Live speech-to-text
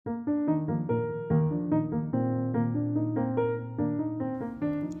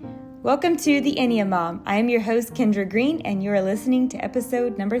Welcome to the Enneamom Mom. I am your host, Kendra Green, and you are listening to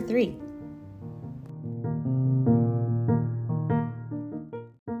episode number 3.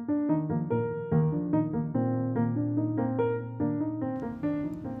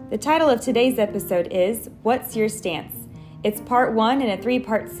 The title of today's episode is, What's Your Stance? It's part 1 in a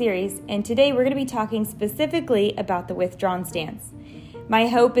 3-part series, and today we're going to be talking specifically about the withdrawn stance. My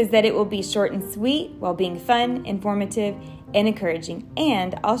hope is that it will be short and sweet while being fun, informative, and encouraging,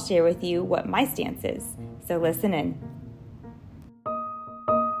 and I'll share with you what my stance is. So listen in.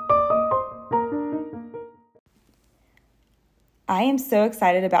 I am so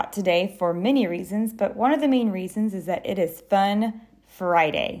excited about today for many reasons, but one of the main reasons is that it is Fun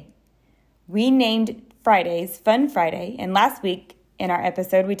Friday. We named Fridays Fun Friday, and last week in our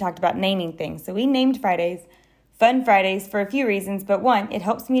episode we talked about naming things. So we named Fridays Fun Fridays for a few reasons, but one, it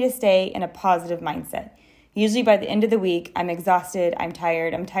helps me to stay in a positive mindset. Usually by the end of the week, I'm exhausted, I'm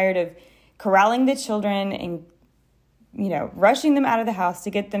tired of corralling the children and, rushing them out of the house to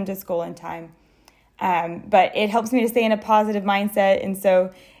get them to school in time. But it helps me to stay in a positive mindset. And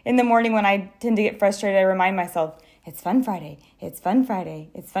so in the morning when I tend to get frustrated, I remind myself, it's Fun Friday, it's Fun Friday,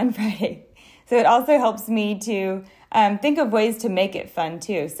 it's Fun Friday. So it also helps me to think of ways to make it fun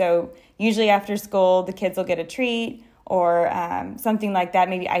too. So usually after school, the kids will get a treat or something like that,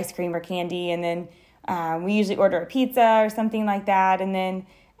 maybe ice cream or candy, and then we usually order a pizza or something like that, and then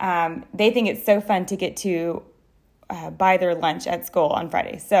they think it's so fun to get to buy their lunch at school on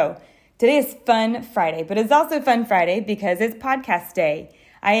Friday. So today is Fun Friday, but it's also Fun Friday because it's podcast day.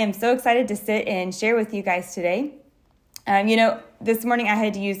 I am so excited to sit and share with you guys today. This morning I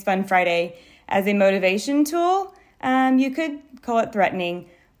had to use Fun Friday as a motivation tool. You could call it threatening,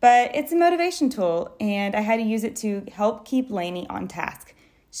 but it's a motivation tool, and I had to use it to help keep Lainey on task.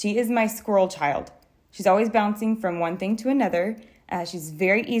 She is my squirrel child. She's always bouncing from one thing to another. She's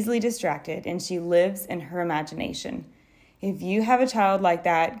very easily distracted, and she lives in her imagination. If you have a child like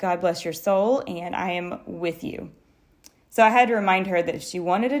that, God bless your soul, and I am with you. So I had to remind her that if she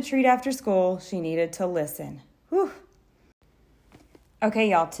wanted a treat after school, she needed to listen. Whew.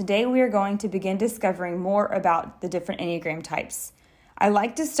 Okay, y'all, today we are going to begin discovering more about the different Enneagram types. I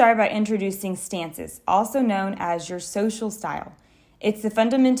like to start by introducing stances, also known as your social style. It's the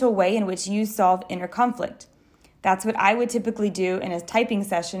fundamental way in which you solve inner conflict. That's what I would typically do in a typing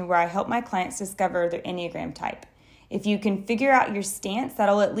session where I help my clients discover their Enneagram type. If you can figure out your stance,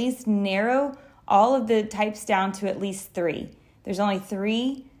 that'll at least narrow all of the types down to at least 3. There's only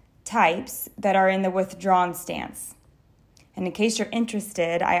 3 types that are in the withdrawn stance. And in case you're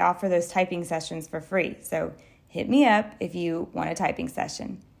interested, I offer those typing sessions for free. So hit me up if you want a typing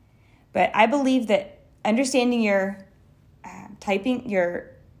session. But I believe that understanding your typing your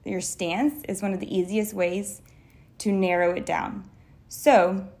stance is one of the easiest ways to narrow it down.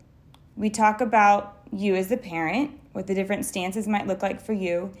 So we talk about you as a parent, what the different stances might look like for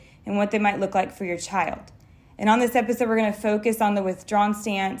you, and what they might look like for your child. And on this episode, we're going to focus on the withdrawn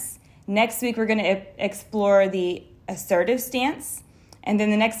stance. Next week, we're going to explore the assertive stance, and then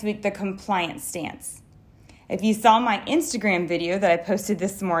the next week, the compliant stance. If you saw my Instagram video that I posted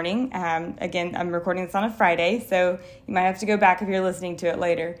this morning, again, I'm recording this on a Friday, so you might have to go back if you're listening to it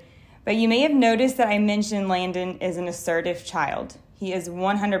later. But you may have noticed that I mentioned Landon is an assertive child. He is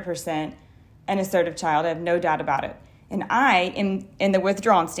 100% an assertive child. I have no doubt about it. And I am in the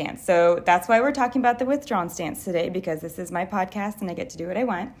withdrawn stance. So that's why we're talking about the withdrawn stance today, because this is my podcast and I get to do what I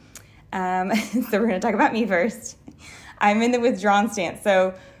want. So we're going to talk about me first. I'm in the withdrawn stance.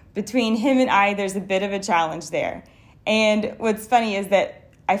 So between him and I, there's a bit of a challenge there. And what's funny is that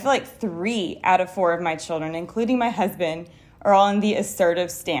I feel like 3 out of 4 of my children, including my husband, are all in the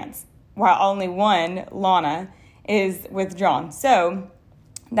assertive stance, while only one, Lana, is withdrawn. So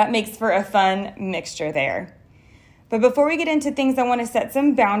that makes for a fun mixture there. But before we get into things, I want to set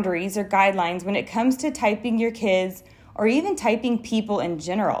some boundaries or guidelines when it comes to typing your kids or even typing people in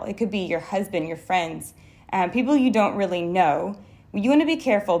general. It could be your husband, your friends, people you don't really know. You want to be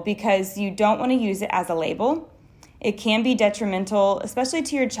careful because you don't want to use it as a label. It can be detrimental, especially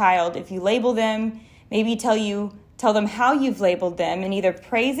to your child, if you label them, maybe tell them how you've labeled them and either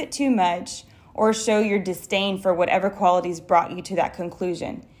praise it too much or show your disdain for whatever qualities brought you to that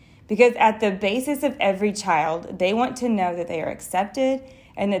conclusion. Because at the basis of every child, they want to know that they are accepted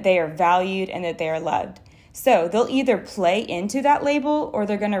and that they are valued and that they are loved. So they'll either play into that label or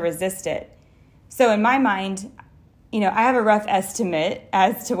they're going to resist it. So in my mind, I have a rough estimate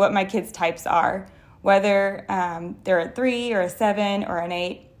as to what my kids' types are, whether they're a 3 or a 7 or an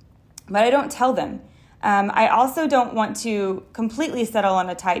 8, but I don't tell them. I also don't want to completely settle on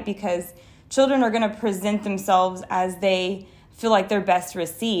a type because children are going to present themselves as they feel like they're best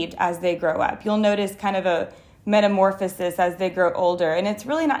received as they grow up. You'll notice kind of a metamorphosis as they grow older. And it's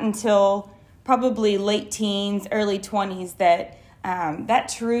really not until probably late teens, early 20s that that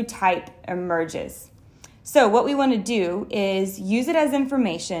true type emerges. So what we want to do is use it as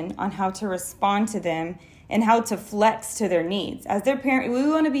information on how to respond to them and how to flex to their needs. As their parent, we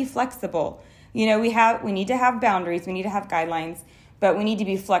want to be flexible. We need to have boundaries, we need to have guidelines, but we need to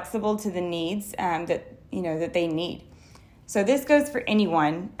be flexible to the needs that they need. So this goes for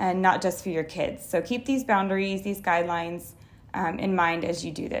anyone and not just for your kids. So keep these boundaries, these guidelines in mind as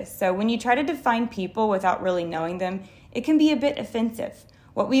you do this. So when you try to define people without really knowing them, it can be a bit offensive.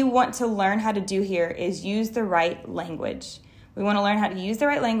 What we want to learn how to do here is use the right language. We want to learn how to use the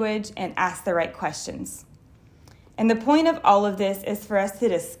right language and ask the right questions. And the point of all of this is for us to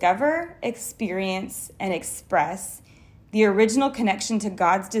discover, experience, and express the original connection to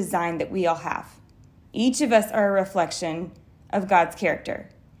God's design that we all have. Each of us are a reflection of God's character.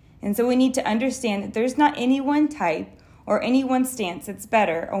 And so we need to understand that there's not any one type or any one stance that's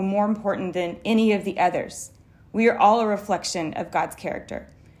better or more important than any of the others. We are all a reflection of God's character.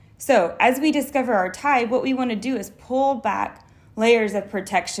 So as we discover our type, what we want to do is pull back layers of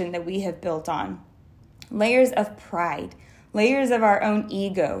protection that we have built on, layers of pride, layers of our own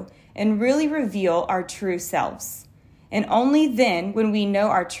ego, and really reveal our true selves. And only then, when we know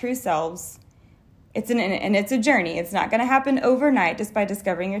our true selves, it's a journey. It's not going to happen overnight just by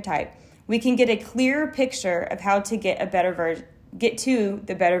discovering your type. We can get a clearer picture of how to get to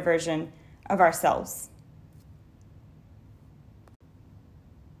the better version of ourselves.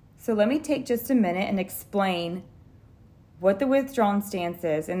 So let me take just a minute and explain what the withdrawn stance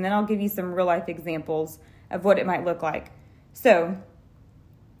is, and then I'll give you some real life examples of what it might look like. So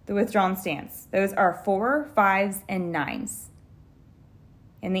the withdrawn stance, those are 4, 5s, and 9s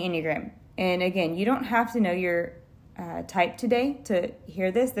in the Enneagram. And again, you don't have to know your type today to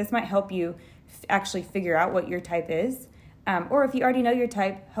hear this. This might help you actually figure out what your type is. Or if you already know your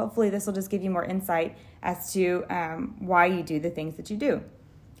type, hopefully this will just give you more insight as to why you do the things that you do.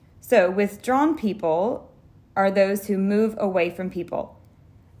 So withdrawn people are those who move away from people.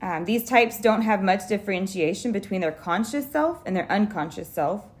 These types don't have much differentiation between their conscious self and their unconscious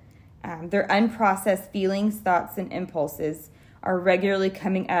self. Their unprocessed feelings, thoughts, and impulses are regularly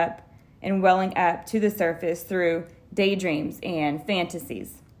coming up and welling up to the surface through daydreams and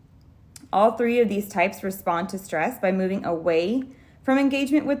fantasies. All three of these types respond to stress by moving away from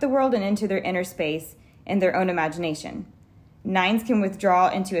engagement with the world and into their inner space and their own imagination. 9s can withdraw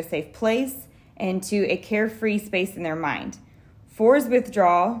into a safe place and to a carefree space in their mind. 4s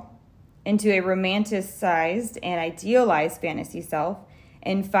withdraw into a romanticized and idealized fantasy self,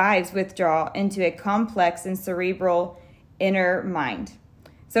 and 5s withdraw into a complex and cerebral inner mind.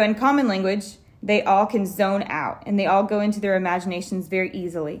 So in common language, they all can zone out and they all go into their imaginations very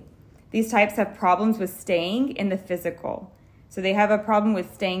easily. These types have problems with staying in the physical. So they have a problem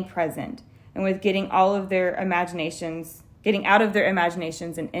with staying present and with getting out of their imaginations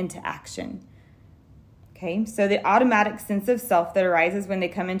and into action. Okay, so the automatic sense of self that arises when they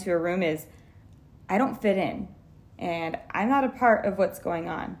come into a room is, I don't fit in, and I'm not a part of what's going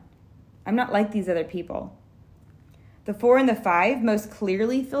on. I'm not like these other people. The 4 and the 5 most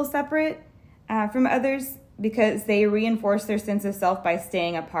clearly feel separate from others because they reinforce their sense of self by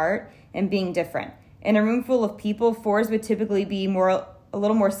staying apart and being different. In a room full of people, 4s would typically be a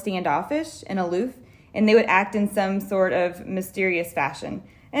little more standoffish and aloof, and they would act in some sort of mysterious fashion.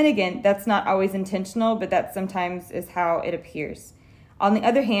 And again, that's not always intentional, but that sometimes is how it appears. On the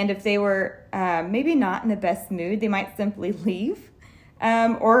other hand, if they were maybe not in the best mood, they might simply leave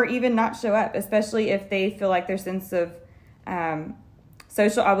or even not show up, especially if they feel like their sense of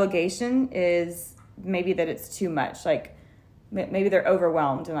social obligation is maybe that it's too much. Like maybe they're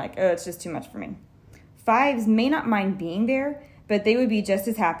overwhelmed and like, oh, it's just too much for me. 5s may not mind being there, but they would be just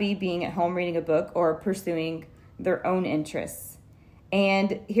as happy being at home reading a book or pursuing their own interests.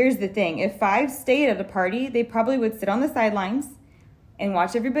 And here's the thing. If 5s stayed at a party, they probably would sit on the sidelines and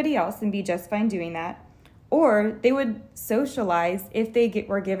watch everybody else and be just fine doing that. Or they would socialize if they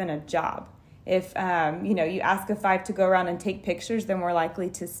were given a job. If, you ask a 5 to go around and take pictures, they're more likely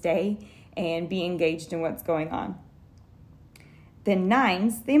to stay and be engaged in what's going on. Then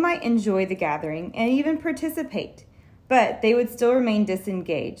 9s, they might enjoy the gathering and even participate, but they would still remain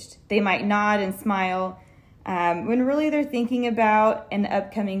disengaged. They might nod and smile when really they're thinking about an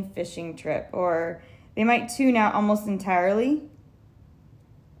upcoming fishing trip, or they might tune out almost entirely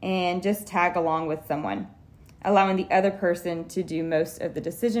and just tag along with someone, allowing the other person to do most of the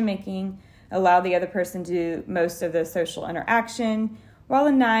decision making, allow the other person to do most of the social interaction, while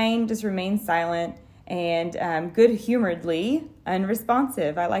the 9 just remains silent and good-humoredly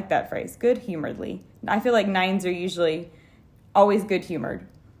unresponsive. I like that phrase, good-humoredly. I feel like 9s are usually always good-humored.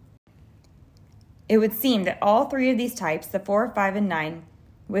 It would seem that all 3 of these types, the 4, 5, and 9,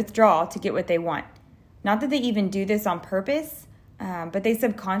 withdraw to get what they want. Not that they even do this on purpose, but they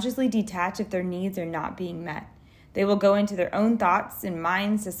subconsciously detach if their needs are not being met. They will go into their own thoughts and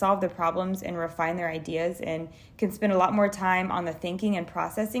minds to solve the problems and refine their ideas, and can spend a lot more time on the thinking and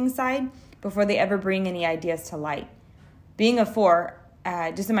processing side before they ever bring any ideas to light. Being a 4,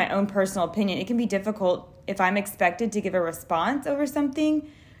 just in my own personal opinion, it can be difficult if I'm expected to give a response over something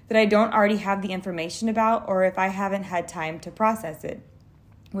that I don't already have the information about, or if I haven't had time to process it.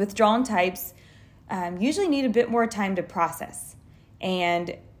 Withdrawn types usually need a bit more time to process.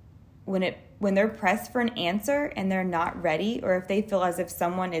 And when they're pressed for an answer and they're not ready, or if they feel as if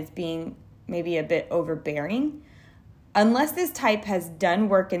someone is being maybe a bit overbearing, unless this type has done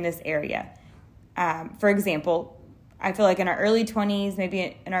work in this area. For example, I feel like in our early 20s,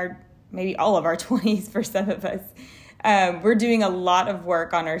 maybe all of our 20s for some of us, we're doing a lot of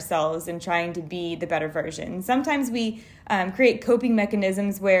work on ourselves and trying to be the better version. Sometimes we create coping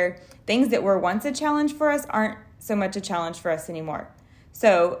mechanisms where things that were once a challenge for us aren't so much a challenge for us anymore.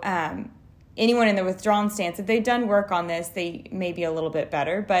 So anyone in the withdrawn stance, if they've done work on this, they may be a little bit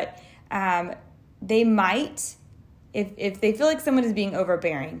better, but they might, if they feel like someone is being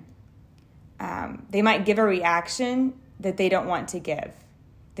overbearing, they might give a reaction that they don't want to give.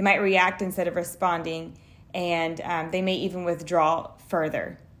 They might react instead of responding, and they may even withdraw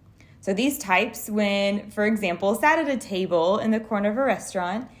further. So these types, when, for example, sat at a table in the corner of a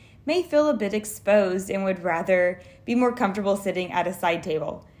restaurant, may feel a bit exposed and would rather be more comfortable sitting at a side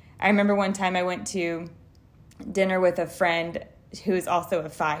table. I remember one time I went to dinner with a friend who is also a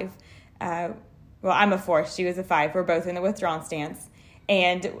 5. Well, I'm a 4, she was a 5. We're both in the withdrawn stance.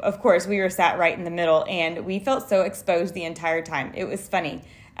 And of course, we were sat right in the middle, and we felt so exposed the entire time. It was funny.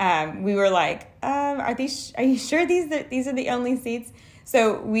 We were like, are you sure these are the only seats?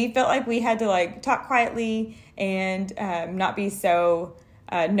 So we felt like we had to talk quietly and not be so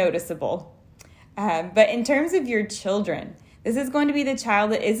noticeable. But in terms of your children, this is going to be the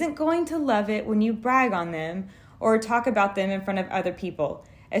child that isn't going to love it when you brag on them or talk about them in front of other people,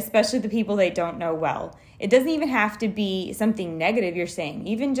 especially the people they don't know well. It doesn't even have to be something negative you're saying.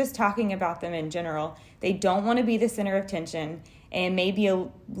 Even just talking about them in general, they don't want to be the center of attention and may be a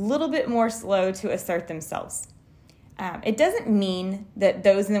little bit more slow to assert themselves. It doesn't mean that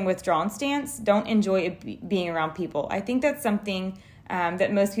those in the withdrawn stance don't enjoy being around people. I think that's something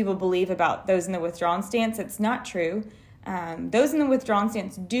that most people believe about those in the withdrawn stance. It's not true. Those in the withdrawn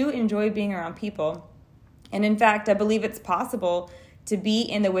stance do enjoy being around people. And in fact, I believe it's possible to be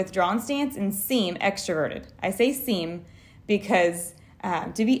in the withdrawn stance and seem extroverted. I say seem because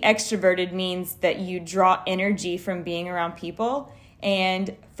to be extroverted means that you draw energy from being around people.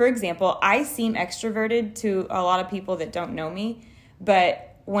 And for example, I seem extroverted to a lot of people that don't know me,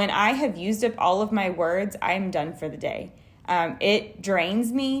 but when I have used up all of my words, I'm done for the day. It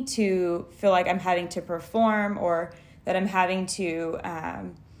drains me to feel like I'm having to perform, or that I'm having to,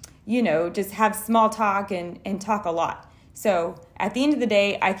 just have small talk and talk a lot. So at the end of the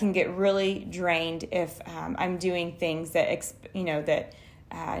day, I can get really drained if I'm doing things that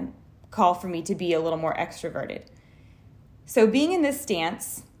call for me to be a little more extroverted. So being in this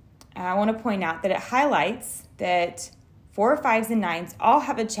stance, I want to point out that it highlights that 4, 5s, and 9s all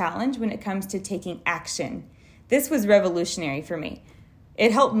have a challenge when it comes to taking action. This was revolutionary for me.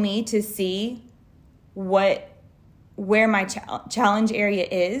 It helped me to see where my challenge area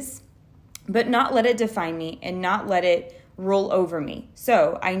is, but not let it define me and not let it rule over me.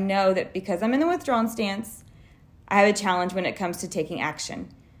 So I know that because I'm in the withdrawn stance, I have a challenge when it comes to taking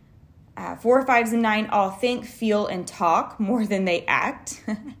action. 4, 5s, and 9 all think, feel, and talk more than they act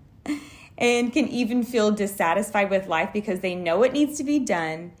and can even feel dissatisfied with life because they know it needs to be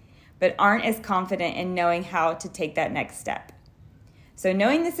done, but aren't as confident in knowing how to take that next step. So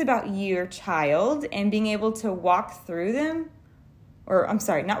knowing this about your child and being able to walk with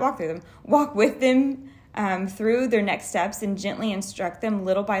them through their next steps and gently instruct them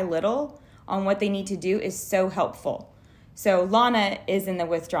little by little on what they need to do is so helpful. So Lana is in the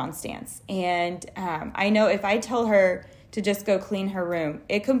withdrawn stance, and I know if I tell her to just go clean her room,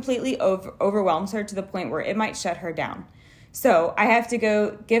 it completely overwhelms her to the point where it might shut her down. So I have to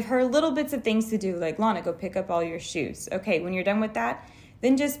go give her little bits of things to do, like, Lana, go pick up all your shoes. Okay, when you're done with that,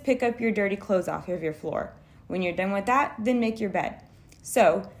 then just pick up your dirty clothes off of your floor. When you're done with that, then make your bed.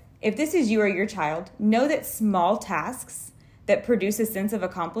 So if this is you or your child, know that small tasks that produce a sense of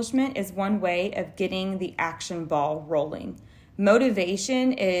accomplishment is one way of getting the action ball rolling.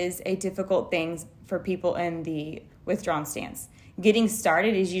 Motivation is a difficult thing for people in the withdrawn stance. Getting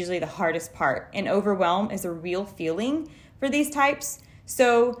started is usually the hardest part, and overwhelm is a real feeling for these types.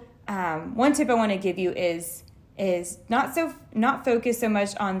 So one tip I want to give you is not focus so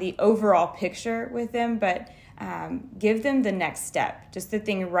much on the overall picture with them, but give them the next step, just the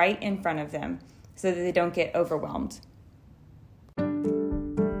thing right in front of them, so that they don't get overwhelmed.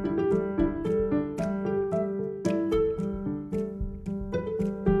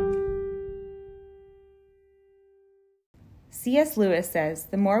 C.S. Lewis says,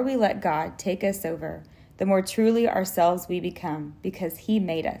 "The more we let God take us over, the more truly ourselves we become, because He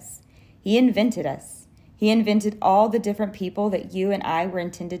made us. He invented us. He invented all the different people that you and I were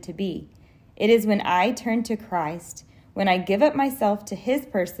intended to be. It is when I turn to Christ, when I give up myself to His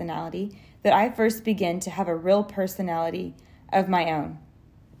personality, that I first begin to have a real personality of my own."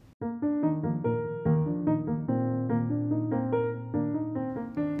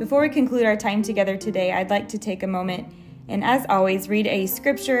 Before we conclude our time together today, I'd like to take a moment and, as always, read a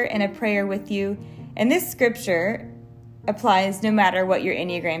scripture and a prayer with you. And this scripture applies no matter what your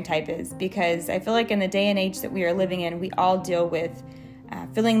Enneagram type is, because I feel like in the day and age that we are living in, we all deal with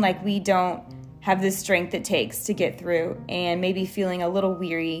feeling like we don't have the strength it takes to get through, and maybe feeling a little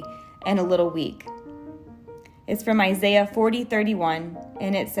weary and a little weak. It's from Isaiah 40:31,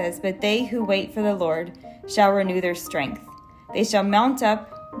 and it says, "But they who wait for the Lord shall renew their strength. They shall mount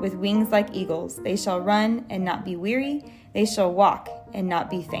up with wings like eagles. They shall run and not be weary. They shall walk and not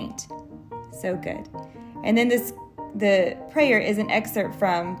be faint." So good. And then the prayer is an excerpt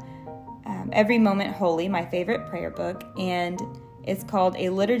from Every Moment Holy, my favorite prayer book, and it's called A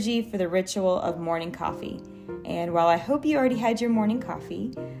Liturgy for the Ritual of Morning Coffee. And while I hope you already had your morning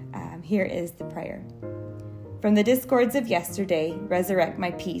coffee, here is the prayer. "From the discords of yesterday, resurrect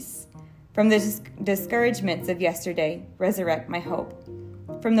my peace. From the discouragements of yesterday, resurrect my hope.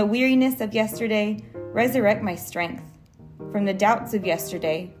 From the weariness of yesterday, resurrect my strength. From the doubts of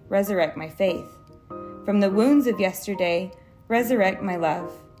yesterday, resurrect my faith. From the wounds of yesterday, resurrect my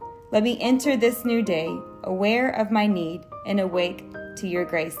love. Let me enter this new day, aware of my need and awake to your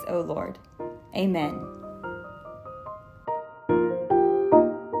grace, O Lord. Amen."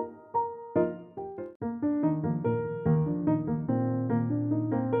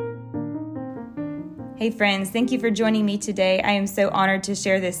 Hey friends, thank you for joining me today. I am so honored to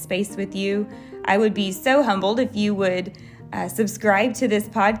share this space with you. I would be so humbled if you would subscribe to this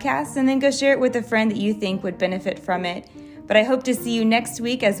podcast and then go share it with a friend that you think would benefit from it. But I hope to see you next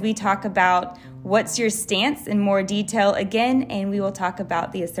week as we talk about what's your stance in more detail again, and we will talk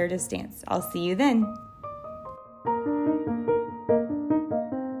about the assertive stance. I'll see you then.